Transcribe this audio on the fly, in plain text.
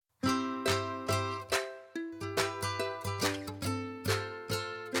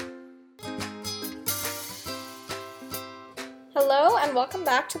Hello and welcome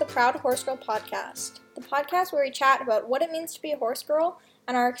back to the Proud Horse Girl podcast, the podcast where we chat about what it means to be a horse girl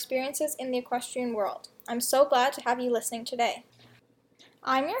and our experiences in the equestrian world. I'm so glad to have you listening today.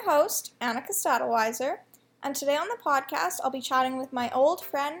 I'm your host, Annika Stadelweiser, and today on the podcast I'll be chatting with my old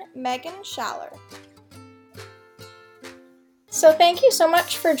friend, Megan Schaller. So thank you so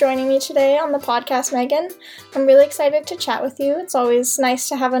much for joining me today on the podcast, Megan. I'm really excited to chat with you. It's always nice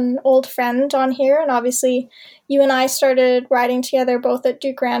to have an old friend on here, and obviously you and I started riding together both at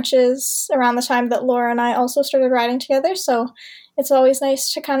Duke Ranches around the time that Laura and I also started riding together, so it's always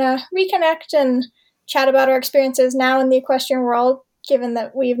nice to kind of reconnect and chat about our experiences now in the equestrian world, given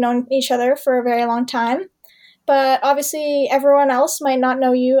that we've known each other for a very long time. But obviously everyone else might not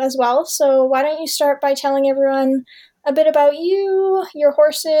know you as well, so why don't you start by telling everyone a bit about you, your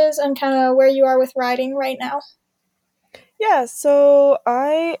horses, and kind of where you are with riding right now. Yeah, so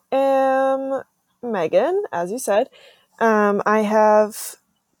I am Megan, as you said. I have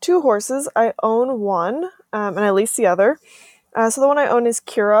two horses. I own one, and I lease the other. So the one I own is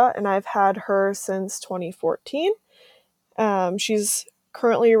Kira, and I've had her since 2014. She's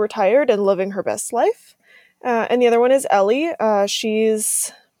currently retired and living her best life. And the other one is Ellie.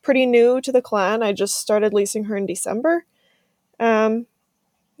 She's pretty new to the clan. I just started leasing her in December. There's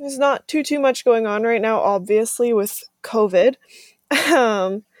not too much going on right now, obviously, with COVID.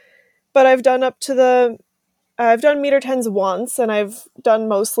 But I've done meter 10s once, and I've done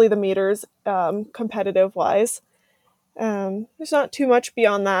mostly the meters, competitive-wise. There's not too much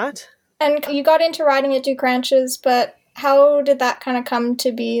beyond that. And you got into riding at Duke Ranches, but how did that kind of come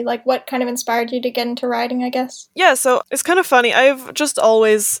to be? Like, what kind of inspired you to get into riding, I guess? Yeah, so it's kind of funny. I've just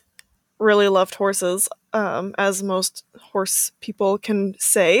always really loved horses, as most horse people can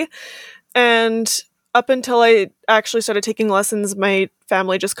say. And up until I actually started taking lessons, my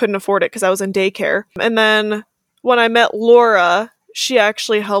family just couldn't afford it because I was in daycare. And then when I met Laura, she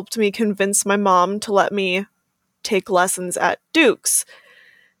actually helped me convince my mom to let me take lessons at Duke's.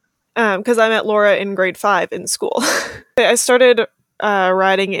 Because I met Laura in grade 5 in school. I started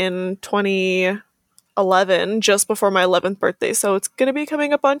riding in 2011, just before my 11th birthday, so it's going to be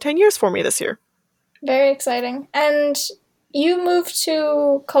coming up on 10 years for me this year. Very exciting. And you moved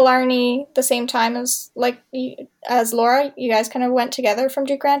to Killarney the same time as Laura. You guys kind of went together from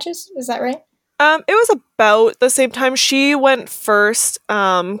Duke Ranches, is that right? It was about the same time. She went first,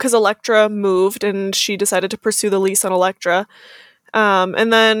 because Electra moved, and she decided to pursue the lease on Electra.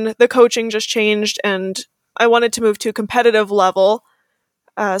 And then the coaching just changed, and I wanted to move to a competitive level.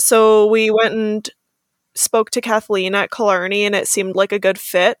 So we went and spoke to Kathleen at Killarney, and it seemed like a good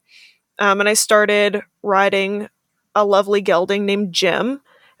fit. And I started riding a lovely gelding named Jim,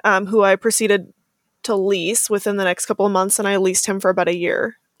 who I proceeded to lease within the next couple of months, and I leased him for about a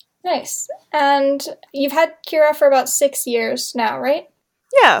year. Nice. And you've had Kira for about 6 years now, right?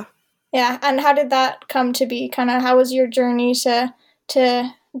 Yeah. Yeah, and how did that come to be? Kind of, how was your journey to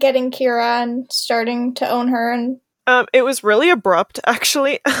getting Kira and starting to own her? And it was really abrupt,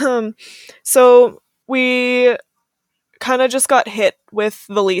 actually. So we kind of just got hit with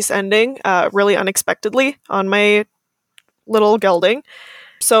the lease ending really unexpectedly on my little gelding.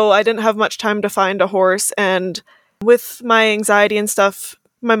 So I didn't have much time to find a horse, and with my anxiety and stuff,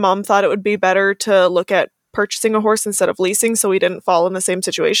 my mom thought it would be better to look at purchasing a horse instead of leasing, so we didn't fall in the same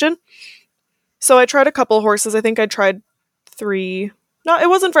situation. So I tried a couple horses. I think I tried 3. No, it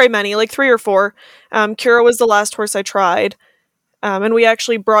wasn't very many, like 3 or 4. Kira was the last horse I tried. And we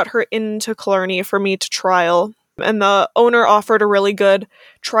actually brought her into Killarney for me to trial. And the owner offered a really good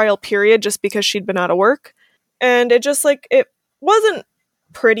trial period just because she'd been out of work. And it just, it wasn't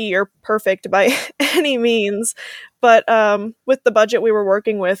pretty or perfect by any means. But with the budget we were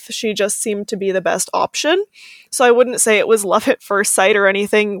working with, she just seemed to be the best option. So I wouldn't say it was love at first sight or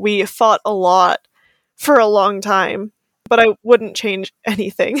anything. We fought a lot for a long time. But I wouldn't change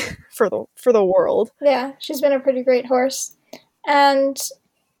anything for the world. Yeah, she's been a pretty great horse. And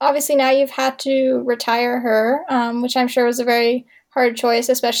obviously now you've had to retire her, which I'm sure was a very hard choice,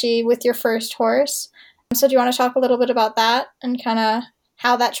 especially with your first horse. So do you want to talk a little bit about that and kind of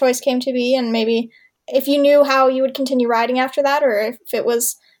how that choice came to be, and maybe if you knew how you would continue riding after that, or if it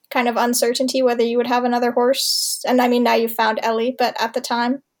was kind of uncertainty whether you would have another horse? And I mean, now you've found Ellie, but at the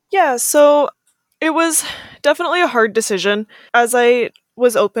time? Yeah, so it was definitely a hard decision. As I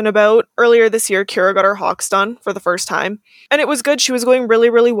was open about, earlier this year, Kira got her hocks done for the first time. And it was good. She was going really,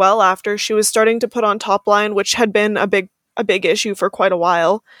 really well after. She was starting to put on top line, which had been a big issue for quite a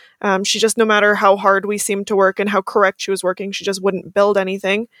while. She just, no matter how hard we seemed to work and how correct she was working, she just wouldn't build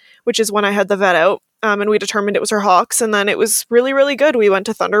anything, which is when I had the vet out. And we determined it was her hocks. And then it was really, really good. We went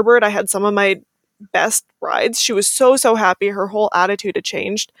to Thunderbird. I had some of my best rides. She was so, so happy. Her whole attitude had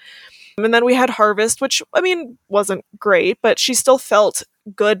changed. And then we had Harvest, which, I mean, wasn't great, but she still felt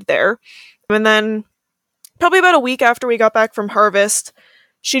good there. And then probably about a week after we got back from Harvest,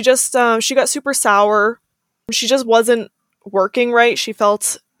 she just, she got super sour. She just wasn't working right. She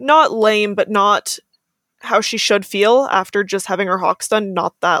felt not lame, but not how she should feel after just having her hocks done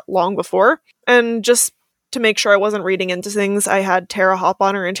not that long before. And just to make sure I wasn't reading into things, I had Tara hop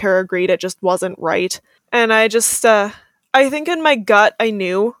on her, and Tara agreed it just wasn't right. And I just, I think in my gut I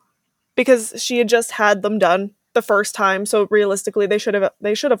knew, because she had just had them done the first time, so realistically they should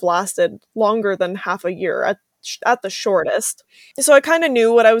have lasted longer than half a year at the shortest. So I kind of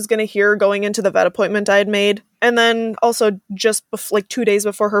knew what I was going to hear going into the vet appointment I had made. And then also just like 2 days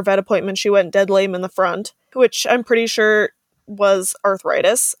before her vet appointment, she went dead lame in the front, which I'm pretty sure was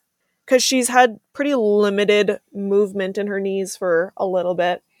arthritis, because she's had pretty limited movement in her knees for a little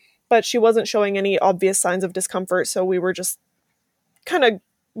bit, but she wasn't showing any obvious signs of discomfort, so we were just kind of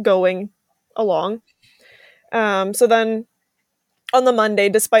going along. So then on the Monday,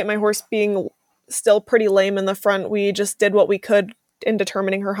 despite my horse being still pretty lame in the front, we just did what we could in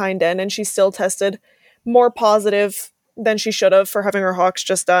determining her hind end, and she still tested more positive than she should have for having her hocks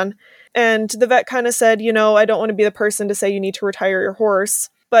just done. And the vet kind of said, I don't want to be the person to say you need to retire your horse,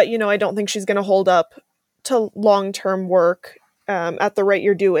 but, I don't think she's going to hold up to long-term work at the rate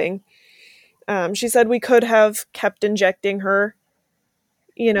you're doing. She said we could have kept injecting her,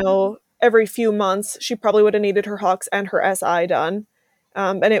 every few months. She probably would have needed her hocks and her SI done.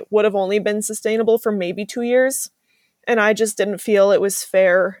 And it would have only been sustainable for maybe 2 years. And I just didn't feel it was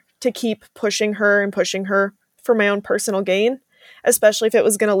fair to keep pushing her for my own personal gain, especially if it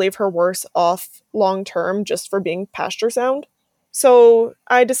was going to leave her worse off long term just for being pasture sound. So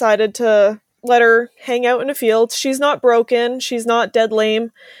I decided to let her hang out in a field. She's not broken. She's not dead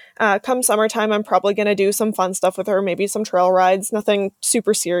lame. Come summertime, I'm probably going to do some fun stuff with her, maybe some trail rides, nothing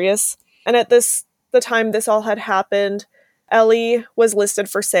super serious. And at the time this all had happened, Ellie was listed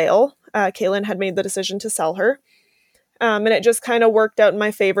for sale. Kaylin had made the decision to sell her. And it just kind of worked out in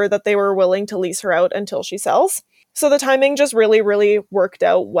my favor that they were willing to lease her out until she sells. So the timing just really, really worked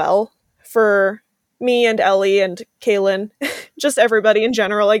out well for me and Ellie and Kaylin, just everybody in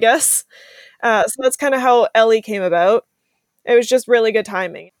general, I guess. So that's kind of how Ellie came about. It was just really good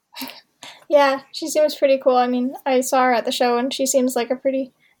timing. Yeah, she seems pretty cool. I mean, I saw her at the show, and she seems like a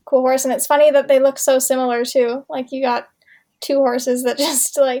pretty cool horse. And it's funny that they look so similar, too. Like, you got two horses that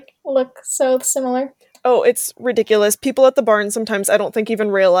just, look so similar. Oh, it's ridiculous. People at the barn sometimes, I don't think, even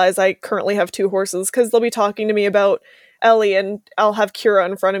realize I currently have two horses, because they'll be talking to me about Ellie, and I'll have Kira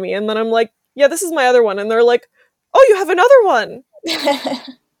in front of me, and then I'm like, yeah, this is my other one. And they're like, oh, you have another one!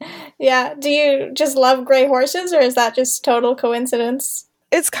 Yeah. Do you just love gray horses, or is that just total coincidence?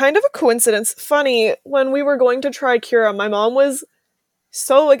 It's kind of a coincidence. Funny, when we were going to try Kira, my mom was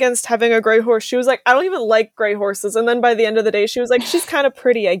so against having a gray horse. She was like, I don't even like gray horses. And then by the end of the day, she was like, she's kind of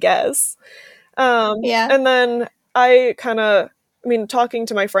pretty, I guess. Yeah. And then talking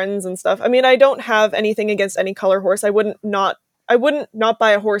to my friends and stuff, I don't have anything against any color horse. I wouldn't not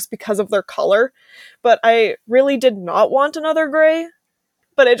buy a horse because of their color, but I really did not want another gray,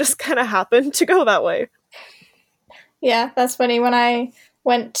 but it just kind of happened to go that way. Yeah, that's funny. When I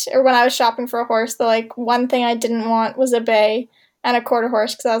was shopping for a horse, the one thing I didn't want was a bay and a quarter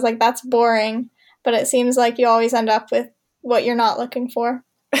horse, because I was like, that's boring. But it seems like you always end up with what you're not looking for.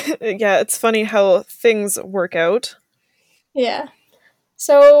 Yeah, it's funny how things work out. Yeah.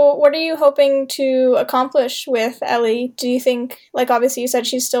 So what are you hoping to accomplish with Ellie? Do you think, obviously you said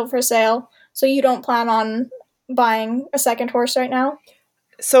she's still for sale, so you don't plan on buying a second horse right now?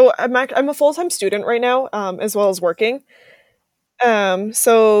 So I'm a full-time student right now, as well as working.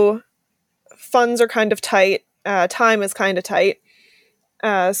 So funds are kind of tight. Time is kind of tight.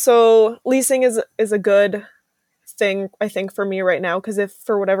 So leasing is a good thing, I think, for me right now, because if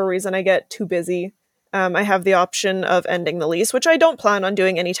for whatever reason I get too busy, I have the option of ending the lease, which I don't plan on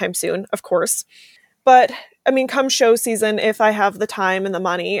doing anytime soon, of course. But come show season, if I have the time and the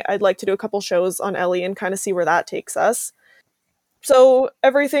money, I'd like to do a couple shows on Ellie and kind of see where that takes us. So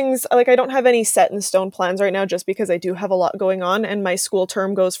everything's I don't have any set in stone plans right now, just because I do have a lot going on, and my school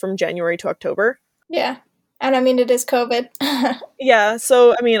term goes from January to October. Yeah. And it is COVID. Yeah,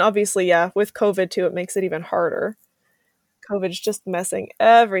 so obviously, yeah, with COVID too, it makes it even harder. COVID's just messing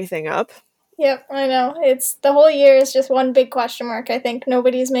everything up. Yep, I know. It's the whole year is just one big question mark. I think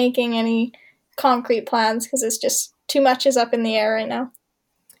nobody's making any concrete plans because it's just too much is up in the air right now.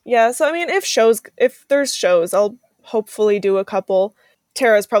 Yeah, so if there's shows, I'll hopefully do a couple.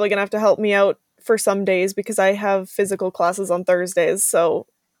 Tara's probably gonna have to help me out for some days because I have physical classes on Thursdays, so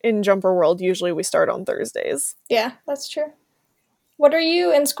in Jumper World, usually we start on Thursdays. Yeah, that's true. What are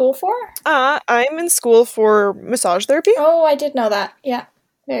you in school for? I'm in school for massage therapy. Oh, I did know that. Yeah,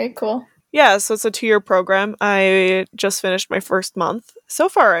 very cool. Yeah, so it's a 2-year program. I just finished my first month. So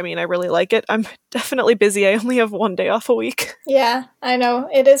far, I mean, I really like it. I'm definitely busy. I only have 1 day off a week. Yeah, I know.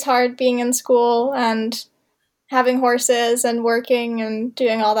 It is hard being in school and having horses and working and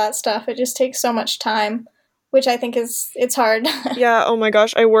doing all that stuff. It just takes so much time, which I think it's hard. Yeah, oh my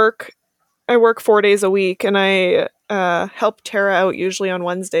gosh, I work 4 days a week, and I help Tara out usually on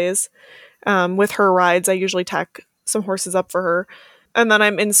Wednesdays with her rides. I usually tack some horses up for her. And then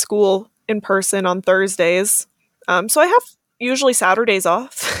I'm in school in person on Thursdays. So I have usually Saturdays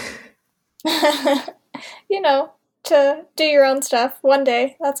off. You know, to do your own stuff one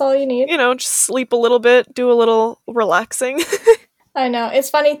day. That's all you need. You know, just sleep a little bit, do a little relaxing. I know. It's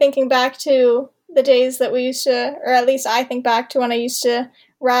funny thinking back to the days that we used to, or at least I think back to when I used to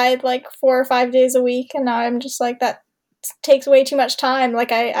ride like 4 or 5 days a week, and now I'm just like, that takes way too much time.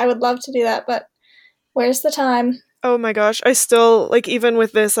 Like, I would love to do that, but where's the time? Oh my gosh, I still, like, even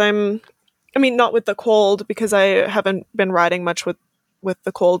with this, I mean, not with the cold, because I haven't been riding much with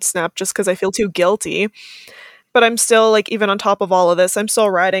the cold snap, just because I feel too guilty. But I'm still, like, even on top of all of this, I'm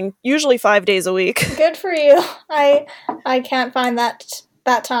still riding usually 5 days a week. Good for you. I can't find that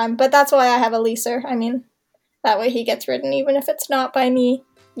time, but that's why I have a leaser. I mean, that way he gets ridden even if it's not by me.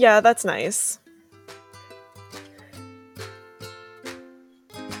 Yeah, that's nice.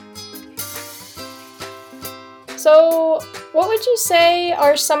 So, what would you say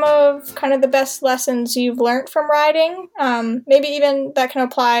are some of kind of the best lessons you've learned from riding? Maybe even that can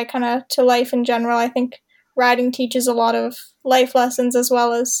apply kind of to life in general. I think riding teaches a lot of life lessons as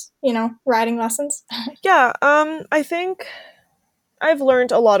well as, riding lessons. Yeah, I think I've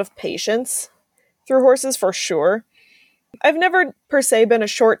learned a lot of patience through horses for sure. I've never per se been a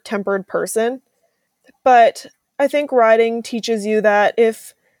short-tempered person, but I think riding teaches you that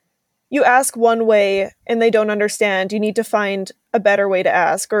if you ask one way and they don't understand, you need to find a better way to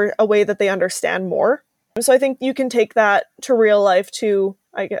ask, or a way that they understand more. So I think you can take that to real life too.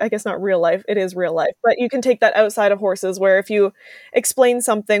 I guess not real life, it is real life, but you can take that outside of horses, where if you explain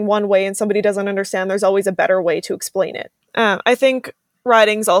something one way and somebody doesn't understand, there's always a better way to explain it. I think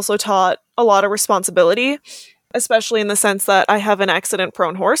riding's also taught a lot of responsibility, especially in the sense that I have an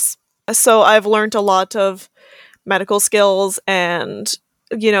accident-prone horse. So I've learned a lot of medical skills, and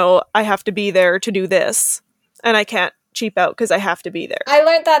I have to be there to do this, and I can't cheap out because I have to be there. I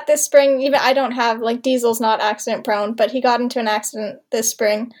learned that this spring. Even I don't have, like, Diesel's not accident prone, but he got into an accident this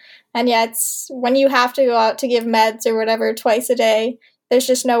spring, and yeah, it's when you have to go out to give meds or whatever twice a day, there's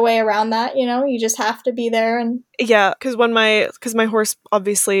just no way around that. You just have to be there. And yeah, because my horse,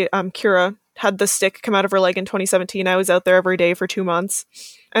 obviously, Kira, had the stick come out of her leg in 2017. I was out there every day for 2 months,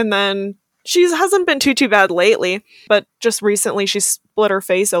 and then she hasn't been too bad lately, but just recently she split her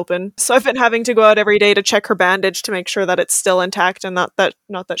face open. So I've been having to go out every day to check her bandage to make sure that it's still intact, and not that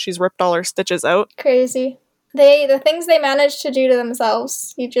she's ripped all her stitches out. Crazy. The things they manage to do to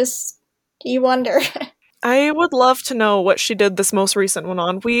themselves, you wonder. I would love to know what she did this most recent one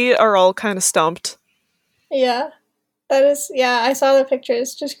on. We are all kind of stumped. Yeah. I saw the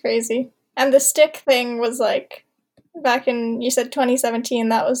pictures, just crazy. And the stick thing was like, back in, you said 2017,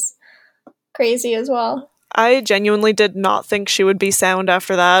 that was crazy as well. I genuinely did not think she would be sound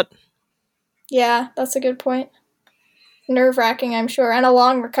after that. Yeah, that's a good point. Nerve-wracking, I'm sure, and a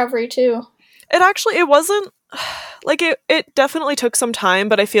long recovery too. It wasn't, like, it definitely took some time,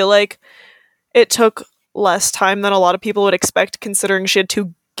 but I feel like it took less time than a lot of people would expect, considering she had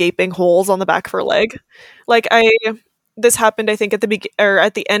 2 gaping holes on the back of her leg. Like, this happened, I think, at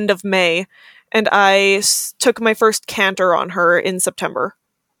the end of May, and I took my first canter on her in September.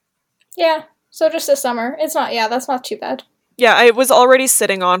 Yeah, so just this summer. That's not too bad. Yeah, I was already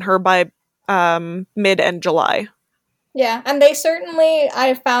sitting on her by mid-end July. Yeah, and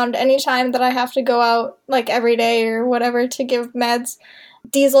I've found any time that I have to go out, like, every day or whatever to give meds,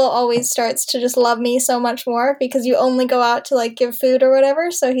 Diesel always starts to just love me so much more, because you only go out to, like, give food or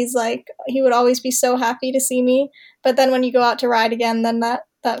whatever, so he's like, he would always be so happy to see me, but then when you go out to ride again, then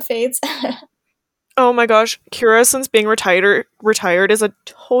that fades. Oh my gosh, Kira, since being retired, is a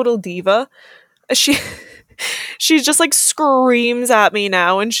total diva. She just, like, screams at me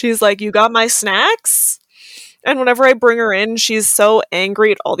now, and she's like, "You got my snacks?" And whenever I bring her in, she's so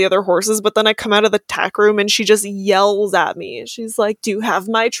angry at all the other horses, but then I come out of the tack room and she just yells at me. She's like, "Do you have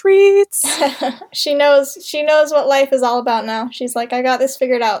my treats?" She knows what life is all about now. She's like, "I got this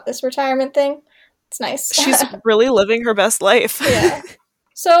figured out, this retirement thing. It's nice." She's really living her best life. Yeah.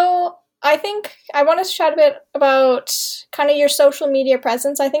 So, I think I want to chat a bit about kind of your social media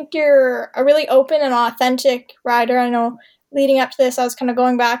presence. I think you're a really open and authentic rider. I know leading up to this, I was kind of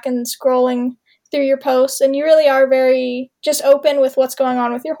going back and scrolling through your posts, and you really are very just open with what's going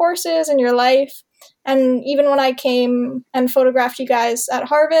on with your horses and your life. And even when I came and photographed you guys at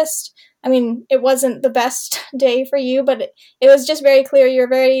Harvest, I mean, it wasn't the best day for you, but it was just very clear you're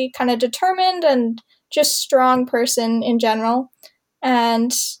very kind of determined and just strong person in general.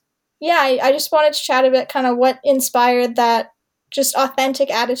 And yeah, I just wanted to chat a bit kind of what inspired that just authentic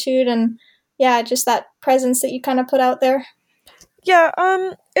attitude and yeah, just that presence that you kind of put out there. Yeah,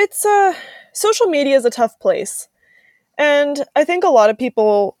 it's social media is a tough place. And I think a lot of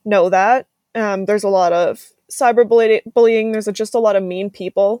people know that. There's a lot of cyberbullying, there's just a lot of mean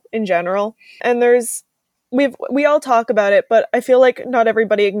people in general. And we all talk about it, but I feel like not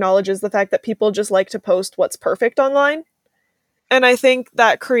everybody acknowledges the fact that people just like to post what's perfect online. And I think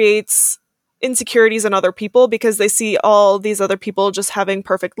that creates insecurities in other people because they see all these other people just having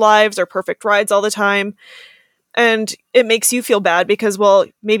perfect lives or perfect rides all the time. And it makes you feel bad because, well,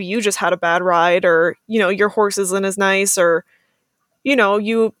 maybe you just had a bad ride, or, your horse isn't as nice, or,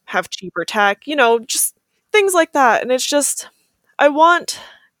 you have cheaper tech, just things like that. And it's just, I want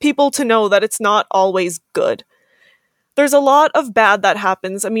people to know that it's not always good. There's a lot of bad that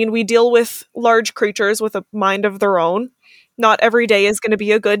happens. I mean, we deal with large creatures with a mind of their own. Not every day is going to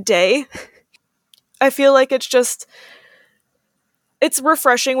be a good day. I feel like it's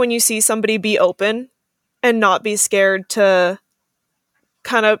refreshing when you see somebody be open and not be scared to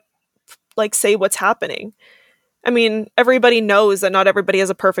kind of like say what's happening. I mean, everybody knows that not everybody has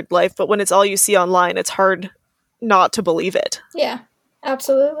a perfect life, but when it's all you see online, it's hard not to believe it. Yeah,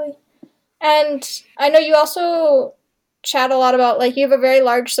 absolutely. And I know you also chat a lot about like you have a very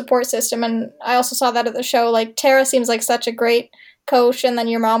large support system, and I also saw that at the show. Like Tara seems like such a great coach, and then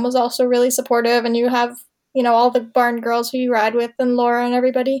your mom was also really supportive, and you have all the barn girls who you ride with, and Laura and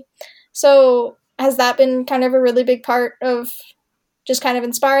everybody. So has that been kind of a really big part of just kind of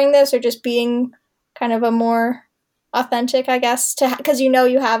inspiring this, or just being kind of a more authentic, I guess, to because you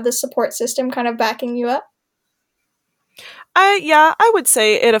have the support system kind of backing you up? I would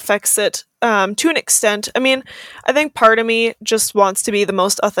say it affects it to an extent. I mean, I think part of me just wants to be the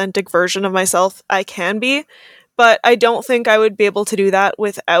most authentic version of myself I can be, but I don't think I would be able to do that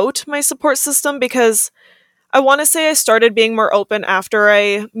without my support system because I want to say I started being more open after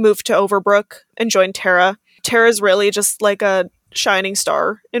I moved to Overbrook and joined Tara. Tara's really just like a shining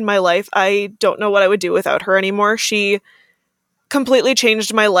star in my life. I don't know what I would do without her anymore. She completely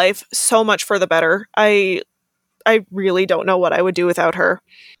changed my life so much for the better. I really don't know what I would do without her.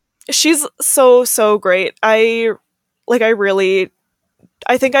 She's so great. I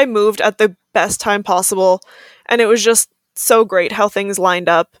think I moved at the best time possible, and it was just so great how things lined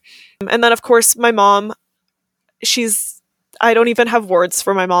up. And then of course my mom, she's I don't even have words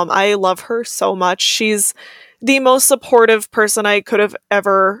for my mom. I love her so much. She's the most supportive person I could have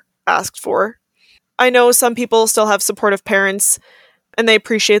ever asked for. I know some people still have supportive parents and they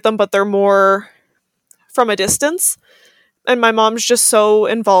appreciate them, but they're more from a distance. And my mom's just so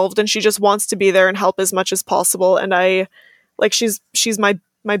involved and she just wants to be there and help as much as possible. And I like she's my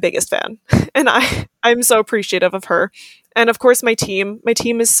biggest fan. And I'm so appreciative of her. And of course my team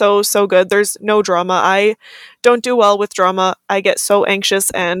is so good. There's no drama. I don't do well with drama. I get so anxious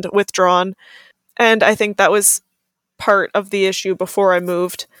and withdrawn. And I think that was part of the issue before I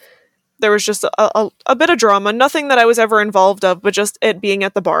moved. There was just a bit of drama, nothing that I was ever involved of, but just it being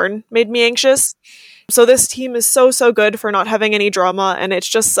at the barn made me anxious. So this team is so good for not having any drama, and it's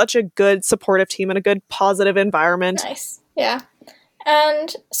just such a good supportive team and a good positive environment. Nice. Yeah.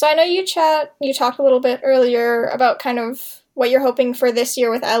 And so I know you talked a little bit earlier about kind of what you're hoping for this year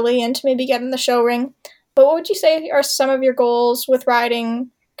with Ellie and to maybe get in the show ring. But what would you say are some of your goals with riding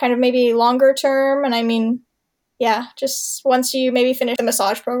kind of maybe longer term? And I mean, yeah, just once you maybe finish the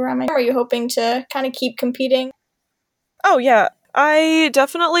massage program, are you hoping to kind of keep competing? Oh yeah, I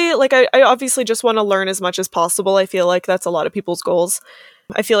definitely I obviously just want to learn as much as possible. I feel like that's a lot of people's goals.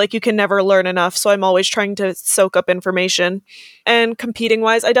 I feel like you can never learn enough, so I'm always trying to soak up information. And competing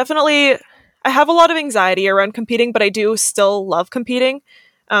wise, I have a lot of anxiety around competing, but I do still love competing.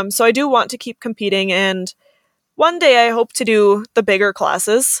 So I do want to keep competing, and one day I hope to do the bigger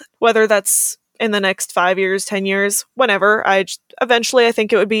classes, whether that's in the next 5 years, 10 years, whenever. Eventually I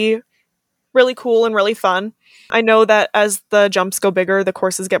think it would be really cool and really fun. I know that as the jumps go bigger, the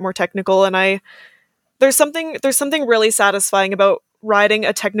courses get more technical, and there's something really satisfying about riding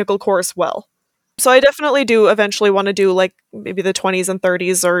a technical course well. So I definitely do eventually want to do like maybe the 20s and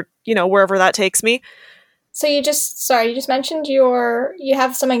 30s or, wherever that takes me. So you just mentioned you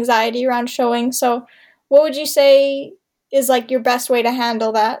have some anxiety around showing. So what would you say is like your best way to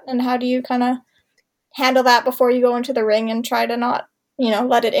handle that, and how do you kind of handle that before you go into the ring and try to not,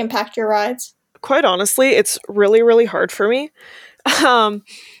 let it impact your rides? Quite honestly, it's really, really hard for me. Um,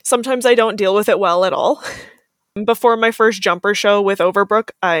 Sometimes I don't deal with it well at all. Before my first jumper show with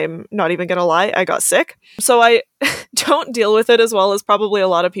Overbrook, I'm not even gonna lie, I got sick. So I don't deal with it as well as probably a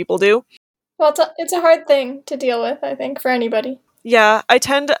lot of people do. Well, it's a hard thing to deal with, I think, for anybody. Yeah, I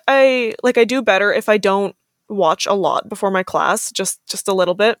do better if I don't watch a lot before my class, just a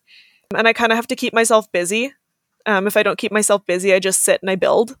little bit. And I kind of have to keep myself busy. If I don't keep myself busy, I just sit and I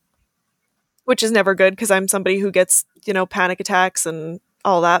build, which is never good because I'm somebody who gets, panic attacks and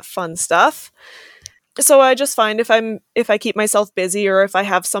all that fun stuff. So I just find if I keep myself busy or if I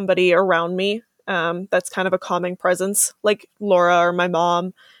have somebody around me, that's kind of a calming presence, like Laura or my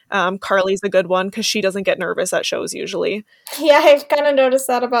mom. Carly's a good one because she doesn't get nervous at shows usually. Yeah, I've kind of noticed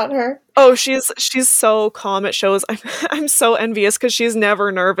that about her. Oh, she's so calm at shows. I'm so envious because she's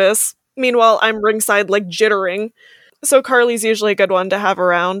never nervous. Meanwhile, I'm ringside like jittering. So Carly's usually a good one to have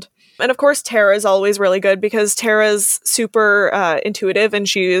around. And of course, Tara's always really good because Tara's super intuitive and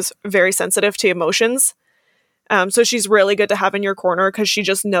she's very sensitive to emotions. So she's really good to have in your corner because she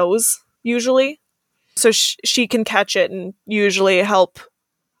just knows, usually. So she can catch it and usually help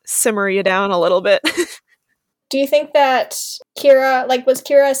simmer you down a little bit. Do you think that was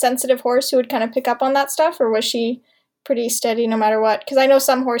Kira a sensitive horse who would kind of pick up on that stuff, or was she pretty steady no matter what? Because I know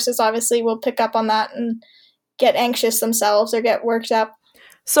some horses obviously will pick up on that and get anxious themselves or get worked up.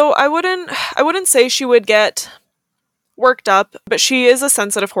 So I wouldn't say she would get worked up, but she is a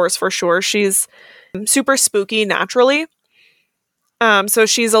sensitive horse for sure. She's super spooky naturally. So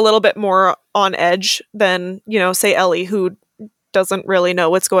she's a little bit more on edge than, say Ellie, who doesn't really know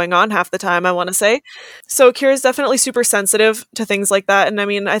what's going on half the time, I want to say. So Kira's definitely super sensitive to things like that. And I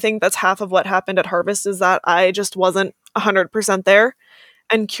mean, I think that's half of what happened at Harvest is that I just wasn't 100% there.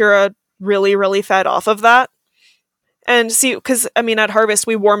 And Kira really, really fed off of that. And see, because I mean, at Harvest,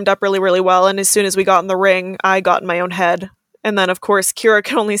 we warmed up really, really well. And as soon as we got in the ring, I got in my own head. And then, of course, Kira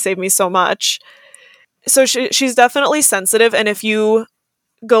can only save me so much. So she's definitely sensitive. And if you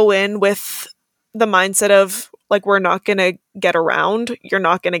go in with the mindset of, like, we're not going to get around, you're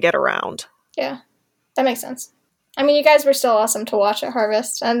not going to get around. Yeah, that makes sense. I mean, you guys were still awesome to watch at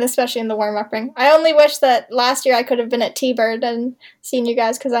Harvest, and especially in the warm-up ring. I only wish that last year I could have been at T-Bird and seen you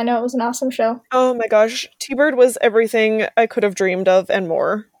guys, because I know it was an awesome show. Oh my gosh, T-Bird was everything I could have dreamed of and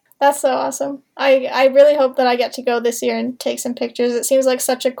more. That's so awesome. I really hope that I get to go this year and take some pictures. It seems like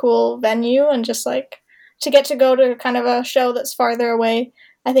such a cool venue, and just like to get to go to kind of a show that's farther away,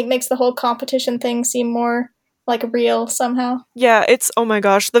 I think makes the whole competition thing seem more like real somehow. Yeah, oh my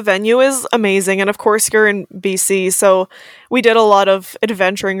gosh, the venue is amazing. And of course, you're in BC, so we did a lot of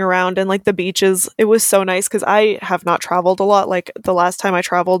adventuring around and like the beaches. It was so nice because I have not traveled a lot. Like the last time I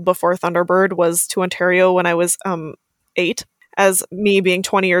traveled before Thunderbird was to Ontario when I was 8, as me being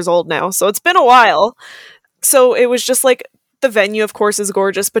 20 years old now. So it's been a while. So it was just like the venue, of course, is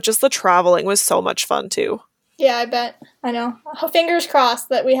gorgeous, but just the traveling was so much fun too. Yeah, I bet. I know. Fingers crossed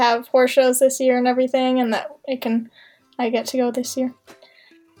that we have horse shows this year and everything, and that I get to go this year.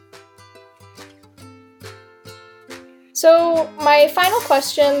 So, my final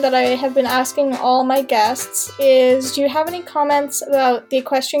question that I have been asking all my guests is, do you have any comments about the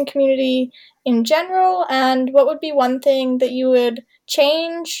equestrian community in general, and what would be one thing that you would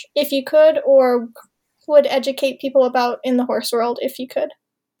change if you could, or would educate people about in the horse world if you could?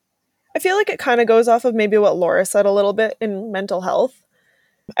 I feel like it kind of goes off of maybe what Laura said a little bit in mental health.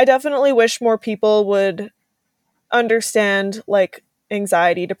 I definitely wish more people would understand like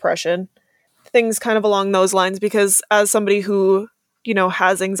anxiety, depression, things kind of along those lines, because as somebody who,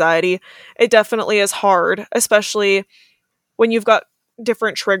 has anxiety, it definitely is hard, especially when you've got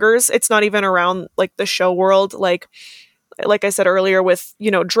different triggers. It's not even around like the show world. Like I said earlier with,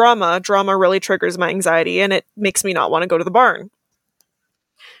 drama really triggers my anxiety and it makes me not want to go to the barn.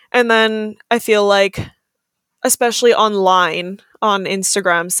 And then I feel like, especially online, on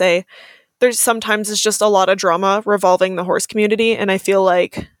Instagram, say, there's sometimes it's just a lot of drama revolving the horse community, and I feel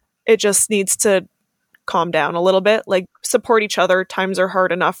like it just needs to calm down a little bit. Like, support each other. Times are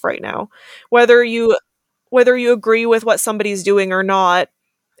hard enough right now. Whether you agree with what somebody's doing or not,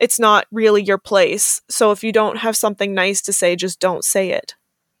 it's not really your place. So if you don't have something nice to say, just don't say it.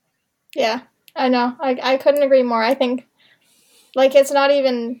 Yeah, I know. I couldn't agree more. I think, like, it's not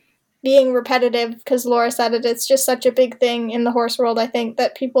even being repetitive because Laura said it. It's just such a big thing in the horse world, I think,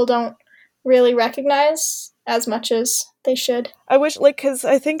 that people don't really recognize as much as they should. I wish, like, because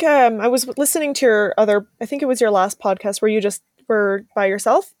I think I was listening to your other, I think it was your last podcast where you just were by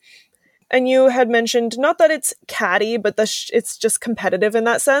yourself. And you had mentioned, not that it's catty, but it's just competitive in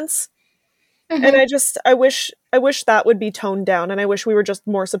that sense. Mm-hmm. And I wish that would be toned down, and I wish we were just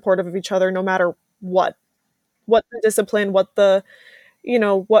more supportive of each other no matter what the discipline, what the,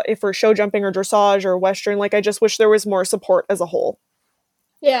 what if we're show jumping or dressage or western. Like, I just wish there was more support as a whole.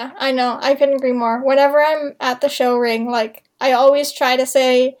 Yeah, I know. I couldn't agree more. Whenever I'm at the show ring, like, I always try to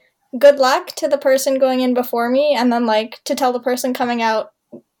say good luck to the person going in before me, and then, like, to tell the person coming out,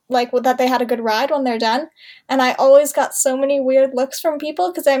 like, that they had a good ride when they're done. And I always got so many weird looks from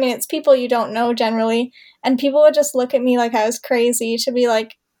people, because, I mean, it's people you don't know generally, and people would just look at me like I was crazy to be,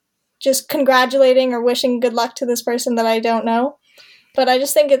 like, just congratulating or wishing good luck to this person that I don't know. But I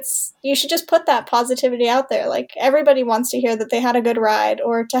just think you should just put that positivity out there. Like, everybody wants to hear that they had a good ride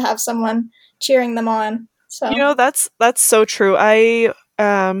or to have someone cheering them on. So, that's so true. I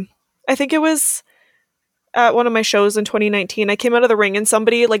think it was at one of my shows in 2019, I came out of the ring and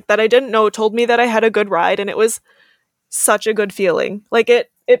somebody like that I didn't know told me that I had a good ride, and it was such a good feeling. Like,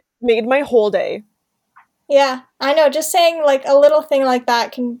 it made my whole day. yeah, I know. Just saying, like, a little thing like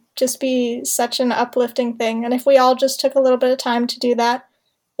that can just be such an uplifting thing. And if we all just took a little bit of time to do that,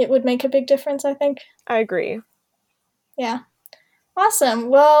 it would make a big difference, I think. I agree. Yeah. Awesome.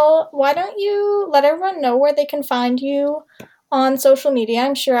 Well, why don't you let everyone know where they can find you on social media?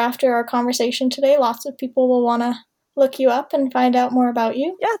 I'm sure after our conversation today, lots of people will want to look you up and find out more about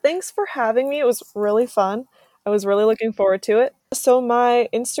you. Yeah, thanks for having me. It was really fun. I was really looking forward to it. So my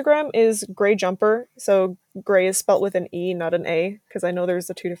Instagram is Gray Jumper. So Gray is spelt with an E, not an A, because I know there's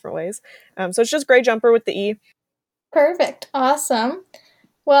the two different ways. So it's just Gray Jumper with the E. Perfect. Awesome.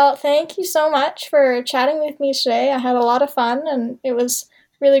 Well, thank you so much for chatting with me today. I had a lot of fun, and it was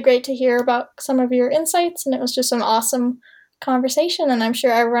really great to hear about some of your insights, and it was just an awesome conversation, and I'm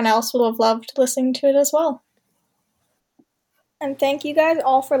sure everyone else will have loved listening to it as well. And thank you guys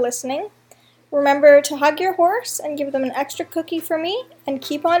all for listening. Remember to hug your horse and give them an extra cookie for me, and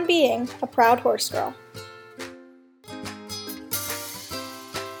keep on being a proud horse girl.